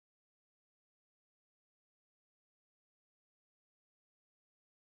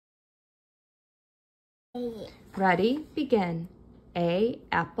Ready? Begin. A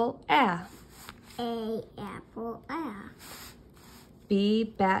apple A. A apple A. B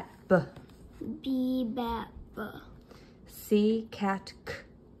bat B. B bat B. C cat K.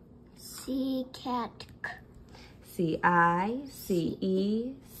 C cat K. C I C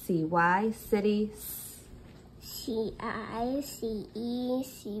E C Y city S. C I C E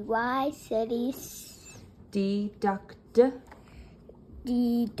C Y city S. D duck D.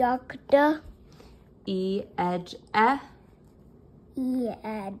 D duck D. E edge E. E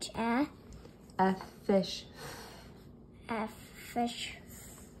edge E. F fish F fish.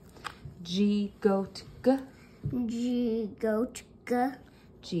 G goat G. G goat G.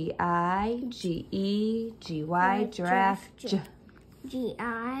 G I G E G Y giraffe J. G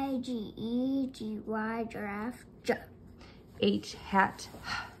I G E G Y giraffe J. H hat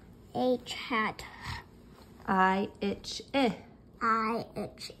H hat. I itch I. I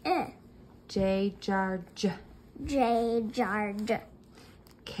itch I. J jar J. J jar J.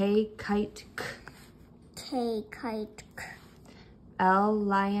 K kite K. K kite K. L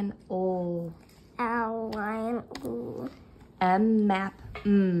lion O. L lion O. M map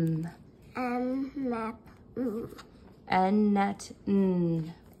M. M map M. N net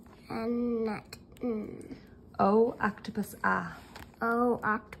N. N net N. O octopus A. O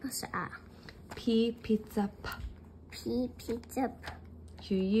octopus A. P pizza P. P pizza P.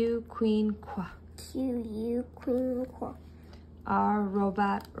 Q U queen Qu. Q U queen Qu. R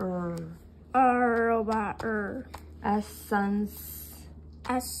robot R. R robot R. S sons.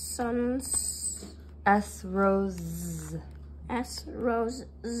 S sons. S rose. S rose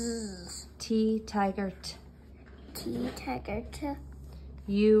Z. T tiger T. T tiger T.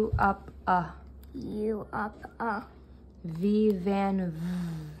 U up A. U up A. V van V.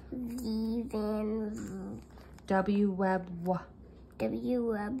 V van V. W web W. W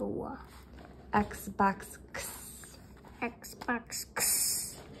web W. Xbox X. Xbox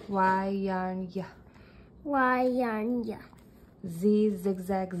X. Y yarn Y. Y yarn Y. Z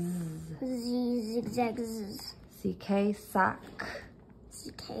zigzag Z. Z zigzag Z. CK sock.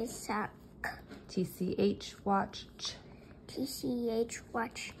 CK sock. TCH watch Ch. TCH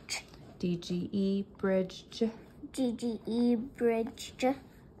watch Ch. DGE bridge J. GGE bridge J.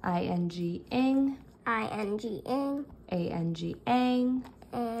 ING ing. ING ing. ANG ang.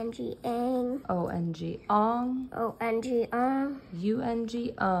 ANG ang. ONG ong. ONG ong.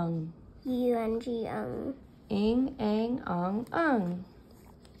 UNG ung. UNG ung. Ing ang ong ung.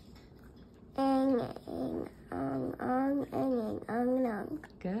 Ing ing ung ung ing ung ung.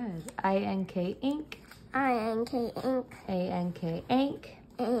 Good. INK ink. INK ink. ANK ink.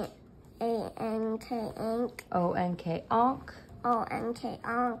 ANK ink. ONK onk. ONK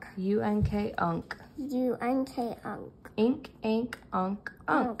onk. UNK unk. UNK unk. Ink ink unk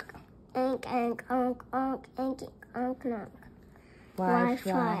unk. Ink ink unk unk ink unk unk. Y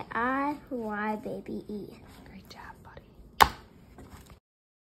fly I, Y baby E. Great job, buddy.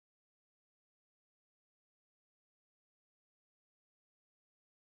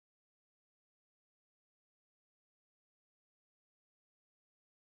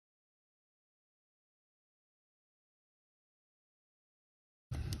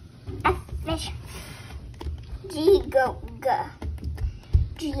 F fish. G goat G.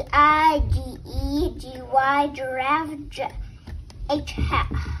 G I G E G Y giraffe J. H hat.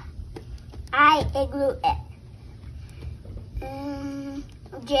 I igloo it.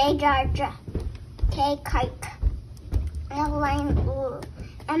 J jar J. K kite. L line O.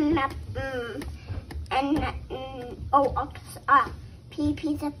 M map N O octopus A. P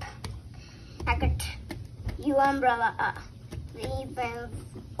pizza P. Packet. U umbrella A. V van.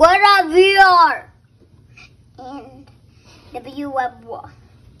 What a VR! And W web W.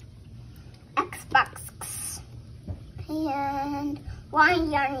 Xbox X. And Y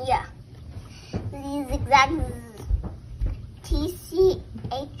yarn Y. Z zigzag Z. T C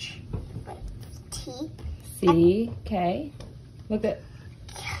H T C K. Look at.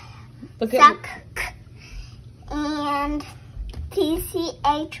 Suck. And T C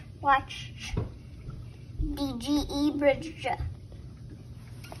H watch. D G E bridge.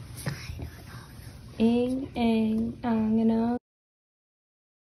 Ing ing